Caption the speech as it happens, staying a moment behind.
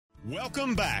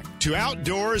Welcome back to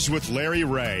Outdoors with Larry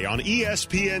Ray on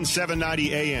ESPN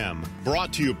 790 AM,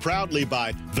 brought to you proudly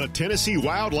by the Tennessee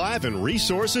Wildlife and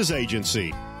Resources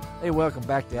Agency. Hey, welcome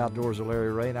back to Outdoors with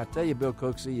Larry Ray. And I tell you, Bill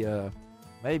Cooksey,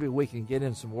 maybe we can get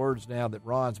in some words now that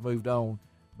Ron's moved on,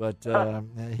 but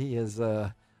he is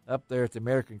up there at the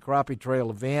American Crappie Trail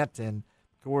event. And,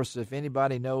 of course, if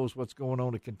anybody knows what's going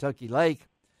on at Kentucky Lake,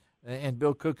 and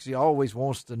Bill Cooksey always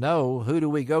wants to know, who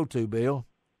do we go to, Bill?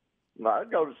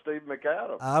 I'd go to Steve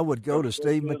Mccadams. I would go to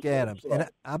Steve Mccadams. And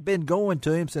I've been going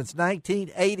to him since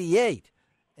 1988.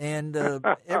 And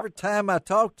every time I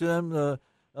talk to him,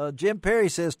 Jim Perry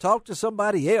says, talk to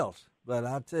somebody else. But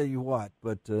I'll tell you what,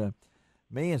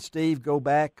 me and Steve go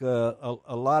back a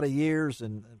lot of years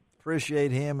and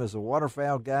appreciate him as a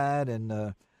waterfowl guide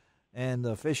and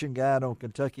the fishing guide on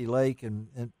Kentucky Lake. And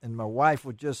my wife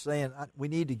was just saying, we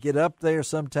need to get up there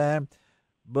sometime.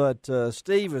 But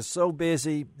Steve is so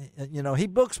busy. You know, he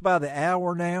books by the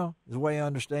hour now, is the way I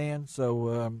understand.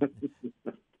 So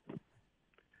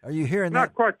are you hearing Not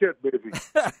that? quite that busy.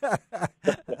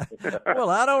 Well,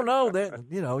 I don't know. That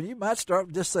you might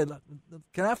start just say,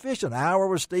 can I fish an hour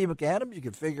with Steve Mccadams? You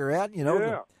can figure out,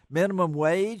 the minimum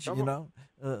wage, that Come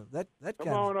kind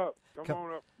on of. up. Come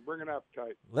on up. Bring an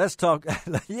appetite. Let's talk.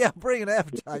 Yeah, bring an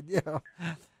appetite. Yeah.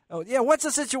 Oh, yeah. What's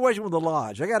the situation with the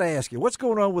lodge? I got to ask you, what's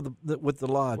going on with the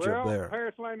lodge up there?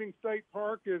 Harris Landing State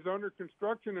Park is under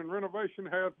construction, and renovation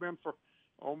has been for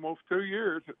almost 2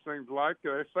 years, it seems like.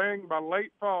 They're saying by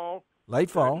late fall. Late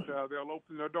fall. They'll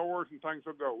open their doors and things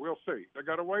will go. We'll see. They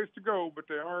got a ways to go, but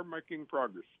they are making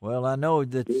progress. Well, I know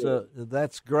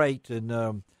that's great,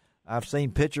 and I've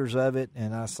seen pictures of it,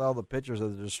 and I saw the pictures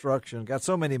of the destruction. Got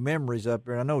so many memories up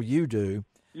there. I know you do.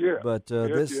 Yeah. But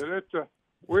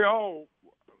we all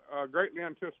greatly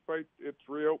anticipate its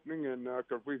reopening, and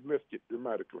because we've missed it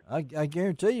dramatically. I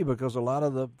guarantee you, because a lot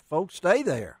of the folks stay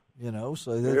there.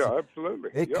 So yeah,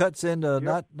 absolutely. It cuts into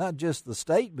not just the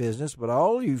state business, but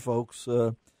all you folks.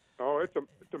 It's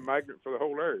a magnet for the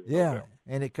whole area. Yeah,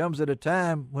 and it comes at a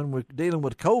time when we're dealing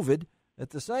with COVID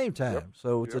at the same time. Yep.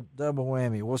 So it's a double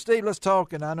whammy. Well, Steve, let's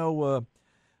talk. And I know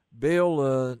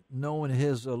Bill, knowing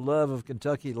his love of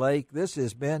Kentucky Lake, this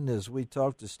has been, as we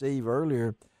talked to Steve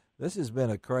earlier, this has been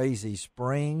a crazy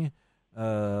spring. We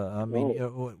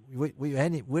don't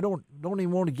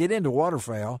even want to get into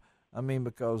waterfowl. I mean,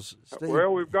 because Steve.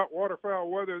 Well, we've got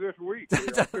waterfowl weather this week. I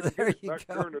couldn't get it back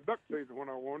go. during the duck season when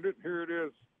I wanted it. Here it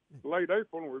is, late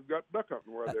April, and we've got duck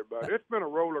hunting weather. But it's been a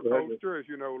roller coaster, as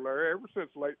you know, Larry, ever since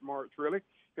late March. Really,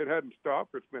 it hadn't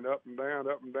stopped. It's been up and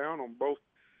down on both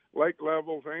lake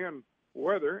levels and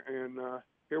weather. And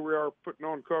here we are putting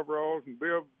on coveralls and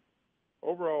bib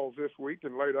overalls this week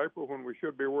in late April, when we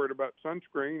should be worried about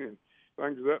sunscreen and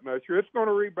things of that nature. It's going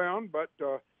to rebound, but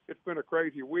it's been a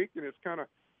crazy week, and it's kind of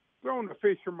thrown the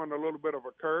fishermen a little bit of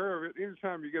a curve.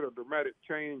 Anytime you get a dramatic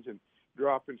change in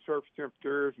drop in surface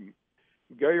temperatures and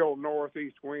gale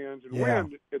northeast winds, and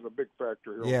wind is a big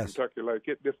factor here on Kentucky Lake.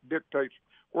 It just dictates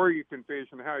where you can fish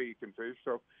and how you can fish.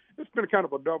 So it's been kind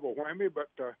of a double whammy, but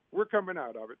we're coming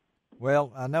out of it.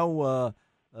 Well, I know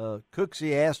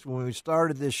Cooksey asked when we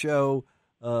started this show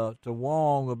to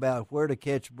Wong about where to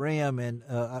catch brim, and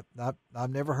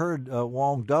I've never heard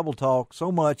Wong double talk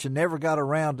so much and never got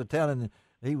around to telling.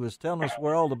 He was telling us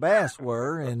where all the bass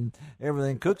were and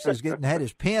everything. Cooksey's had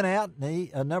his pen out and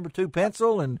a number 2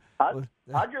 pencil. And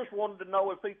I just wanted to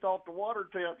know if he thought the water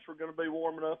temps were going to be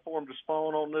warm enough for him to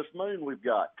spawn on this moon we've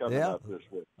got coming up this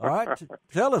week. All right,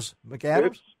 tell us,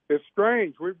 Mccadams. It's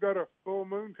strange. We've got a full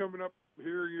moon coming up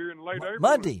here in late April.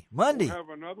 Monday. We'll have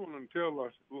another one until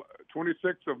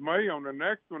 26th of May on the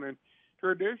next one. And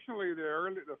traditionally,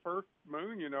 the first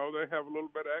moon, they have a little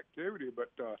bit of activity,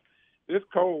 but this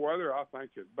cold weather, I think,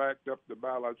 has backed up the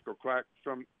biological clock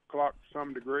to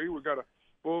some degree. We got a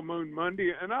full moon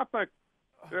Monday, and I think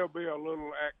there'll be a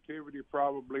little activity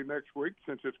probably next week,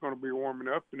 since it's going to be warming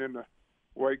up and in the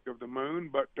wake of the moon.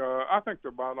 But I think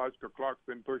the biological clock's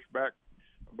been pushed back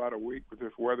about a week with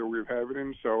this weather we're having,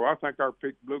 and so I think our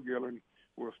peak bluegilling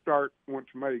will start once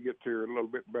May gets here a little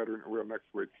bit better than it will next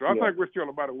week. So I think we're still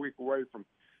about a week away from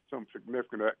some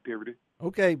significant activity.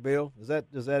 Okay, Bill. Does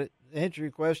that answer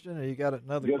your question, or you got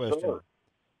another question? Sir.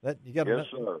 Yes,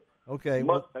 sir. Okay.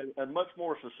 Much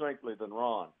more succinctly than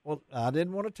Ron. Well, I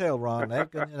didn't want to tell Ron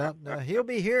that. He'll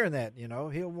be hearing that.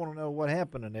 He'll want to know what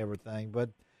happened and everything. But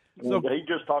he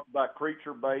just talked about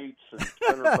creature baits and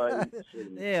spinner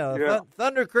baits.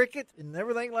 Thunder cricket and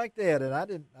everything like that. And I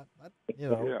didn't.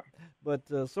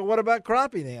 But so what about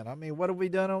crappie then? I mean, what have we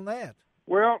done on that?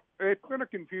 Well, it's been a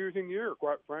confusing year,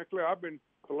 quite frankly. I've been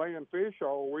filleting fish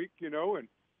all week, and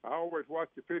I always watch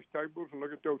the fish tables and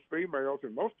look at those females,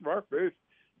 and most of our fish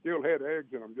still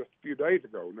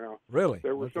Really?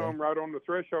 There were some right on the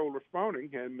threshold of spawning,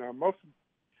 and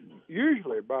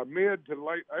usually by mid to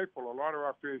late April, a lot of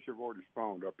our fish have already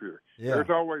spawned up here. Yeah. There's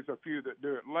always a few that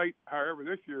do it late. However,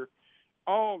 this year,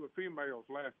 all the females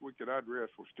last week that I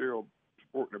dressed were still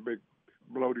sporting a big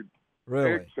bloated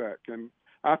egg sac. And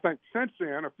I think since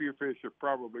then, a few fish have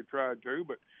probably tried to,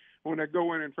 but when they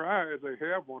go in and try, as they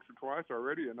have once or twice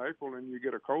already in April, and you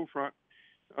get a cold front,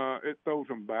 it throws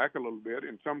them back a little bit,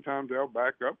 and sometimes they'll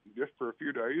back up just for a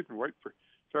few days and wait for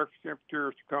surface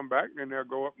temperatures to come back, and then they'll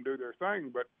go up and do their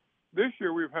thing. But this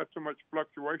year we've had so much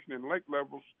fluctuation in lake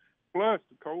levels, plus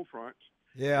the cold fronts.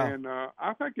 Yeah. And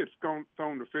I think it's thrown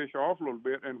the fish off a little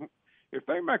bit. And if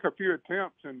they make a few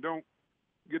attempts and don't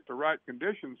get the right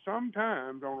conditions,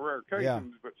 sometimes, on rare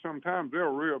occasions, but sometimes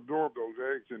they'll reabsorb those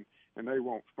eggs and they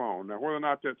won't spawn. Now, whether or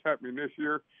not that's happening this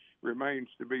year remains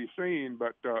to be seen,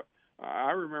 but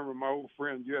I remember my old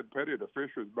friend Jed Petty, the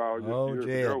fisheries biologist,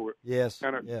 years ago. Yes,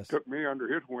 kind of took me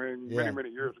under his wing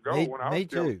many years ago when I was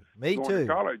still going to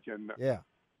college. And yeah,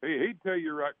 he'd tell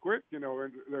you right quick, and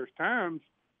there's times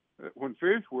when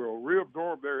fish will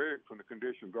reabsorb their eggs when the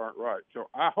conditions aren't right. So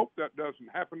I hope that doesn't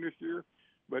happen this year.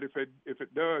 But if it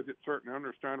does, it's certainly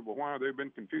understandable why they've been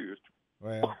confused.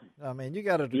 Well, I mean, you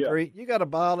got a degree, you got a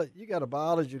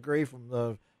biology degree from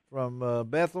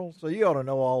Bethel, so you ought to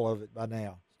know all of it by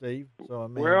now, Steve. So I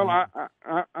mean, well,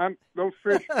 I those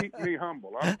fish keep me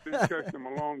humble. I've been chasing them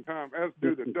a long time, as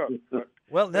do the ducks. But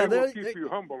now they will keep you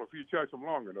humble if you chase them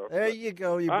long enough. There you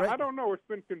go. I don't know. It's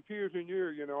been confusing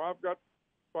year. I've got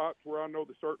spots where I know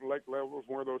the certain lake levels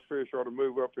where those fish ought to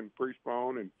move up in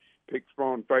pre-spawn and peak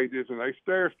spawn phases, and they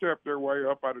stair-step their way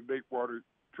up out of deep water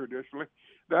traditionally.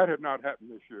 That had not happened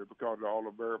this year because of all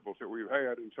the variables that we've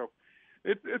had, and so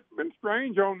it's been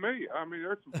strange on me. I mean,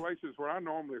 there's some places where I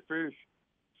normally fish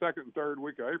second and third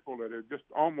week of April that have just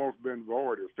almost been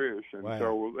void of fish, and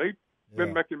so they've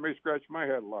been making me scratch my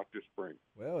head a lot this spring.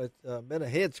 Well, it's been a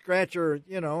head scratcher,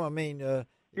 I mean,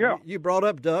 you brought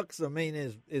up ducks. I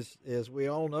mean, as we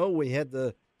all know, we had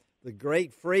the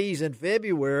great freeze in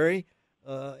February,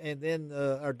 and then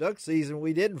our duck season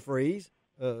we didn't freeze.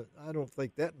 I don't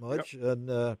think that much,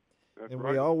 and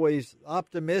we always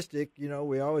optimistic.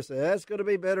 We always say that's going to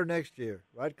be better next year,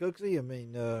 right, Cooksey? I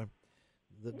mean,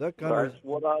 the duck hunters. That's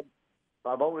what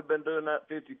I've only been doing that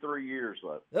 53 years,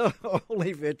 though.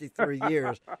 Only 53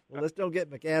 years. Well, let's don't get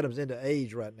Mccadams into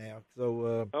age right now.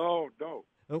 So. Don't.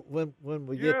 When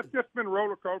we it's just been a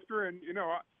roller coaster, and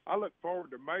I look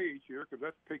forward to May each year because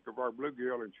that's the peak of our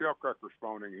bluegill and shellcracker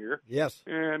spawning here. Yes,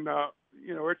 and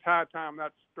it's high time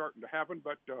that's starting to happen.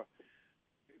 But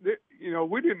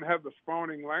we didn't have the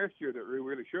spawning last year that we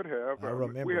really should have. I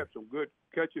remember we had some good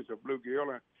catches of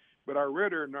bluegill, but our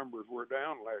red ear numbers were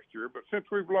down last year. But since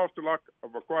we've lost a lot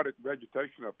of aquatic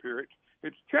vegetation up here,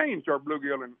 it's changed our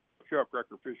bluegill and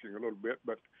shellcracker fishing a little bit.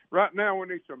 But right now we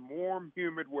need some warm,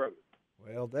 humid weather.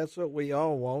 Well, that's what we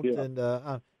all want, and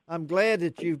I'm glad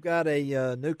that you've got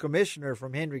a new commissioner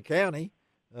from Henry County.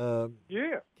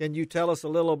 Can you tell us a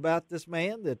little about this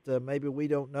man that maybe we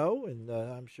don't know? And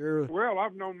I'm sure. Well,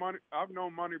 I've known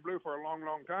Monty Blue for a long,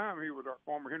 long time. He was our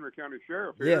former Henry County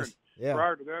sheriff here. Yes. And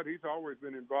prior to that, he's always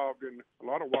been involved in a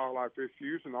lot of wildlife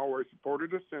issues and always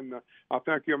supported us. And I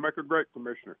think he'll make a great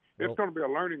commissioner. It's going to be a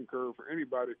learning curve for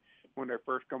anybody when they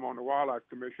first come on the Wildlife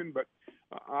Commission, but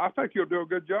I think he'll do a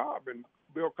good job. And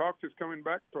Bill Cox is coming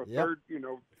back for a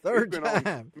third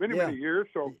time. Many years.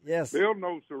 So Bill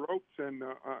knows the ropes, and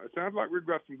it sounds like we've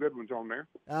got some good ones on there.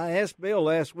 I asked Bill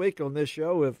last week on this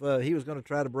show if he was going to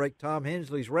try to break Tom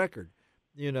Hensley's record.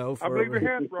 I believe he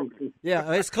has broken it. Yeah,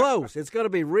 it's close. It's going to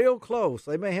be real close.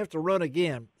 They may have to run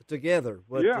again together.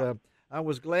 But I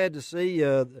was glad to see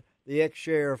the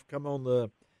ex-sheriff come on the.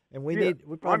 And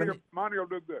Monty will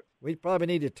do good. We probably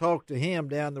need to talk to him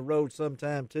down the road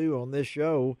sometime too on this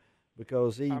show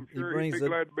because he brings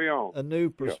a new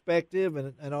perspective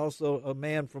and also a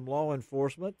man from law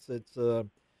enforcement. It's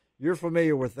you're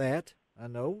familiar with that, I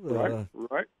know.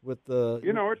 Right. With the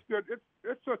it's good.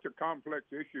 It's such a complex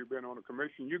issue being on a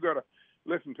commission. You got to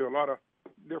listen to a lot of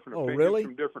different opinions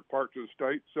from different parts of the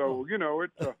state. So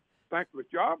it's a thankless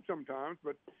job sometimes,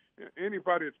 but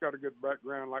anybody that's got a good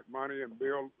background like Monty and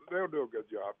Bill, they'll do a good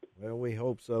job. Well, we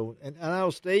hope so. And I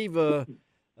know, Steve, we'll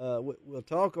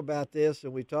talk about this,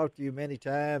 and we talked to you many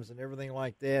times and everything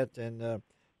like that. And,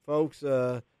 folks,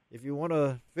 if you want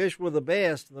to fish with the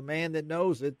best, the man that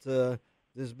knows it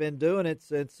has been doing it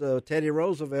since Teddy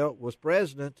Roosevelt was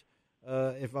president,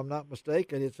 if I'm not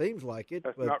mistaken. It seems like it.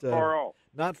 That's but not far off.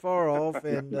 Not far off,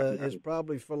 and has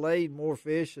probably filleted more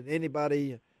fish than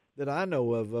anybody that I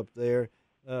know of up there.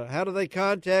 How do they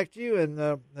contact you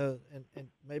and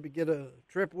maybe get a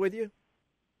trip with you?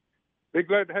 Be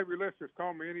glad to have your listeners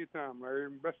call me anytime, Larry.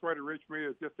 The best way to reach me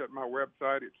is just at my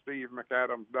website at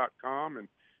stevemccadams.com, and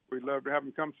we'd love to have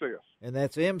them come see us. And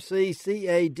that's MCCADAMS.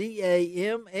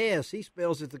 He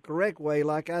spells it the correct way,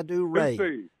 like I do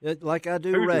Ray. Like I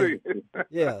do Ray.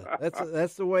 Yeah,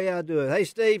 that's the way I do it. Hey,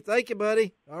 Steve, thank you,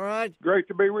 buddy. All right. Great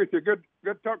to be with you. Good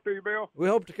to talk to you, Bill. We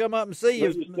hope to come up and see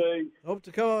you. Hope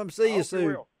to come up and see you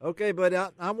soon. Okay, buddy.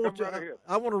 I want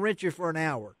to rent you for an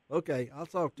hour. Okay, I'll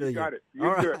talk to you. Got it. You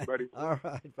all do right. it, buddy. All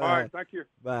right. Bye. All right. Thank you.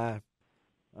 Bye.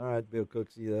 All right, Bill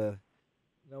Cooksey.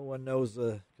 No one knows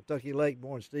Kentucky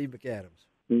Lake-born Steve Mccadams.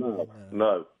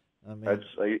 No. I mean,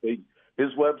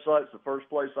 his website's the first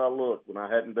place I look when I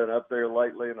hadn't been up there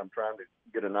lately, and I'm trying to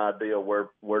get an idea where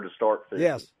to start fishing.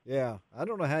 Yes, yeah. I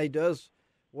don't know how he does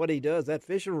what he does. That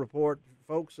fishing report,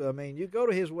 folks. I mean, you go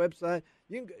to his website.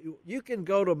 You can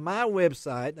go to my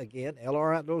website again,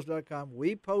 lroutdoors.com.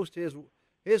 We post his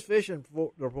fishing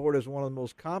report is one of the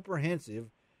most comprehensive,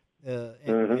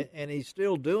 and he's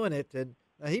still doing it. And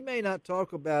now, he may not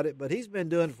talk about it, but he's been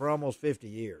doing it for almost 50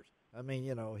 years. I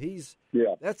mean,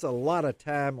 that's a lot of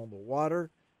time on the water.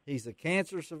 He's a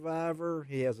cancer survivor.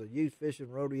 He has a youth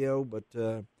fishing rodeo, but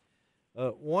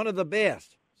one of the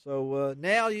best. So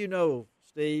now you know,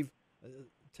 Steve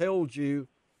told you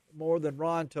more than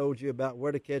Ron told you about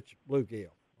where to catch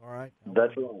bluegill. All right?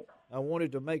 That's right. I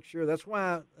wanted to make sure. That's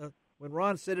why when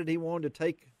Ron said it, he wanted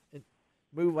to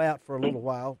move out for a little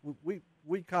while. We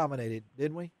accommodated,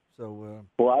 didn't we? So,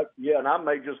 and I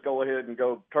may just go ahead and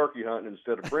go turkey hunting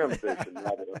instead of brim fishing. Now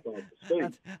that I've gone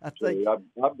to sea.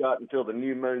 I've got until the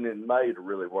new moon in May to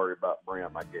really worry about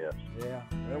brim, I guess. Yeah.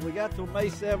 Well, we got till May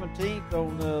 17th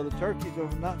on the turkey,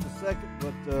 not in a second,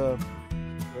 but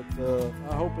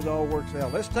I hope it all works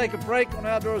out. Let's take a break on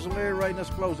Outdoors with Larry Ray, and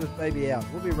let's close this baby out.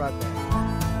 We'll be right back.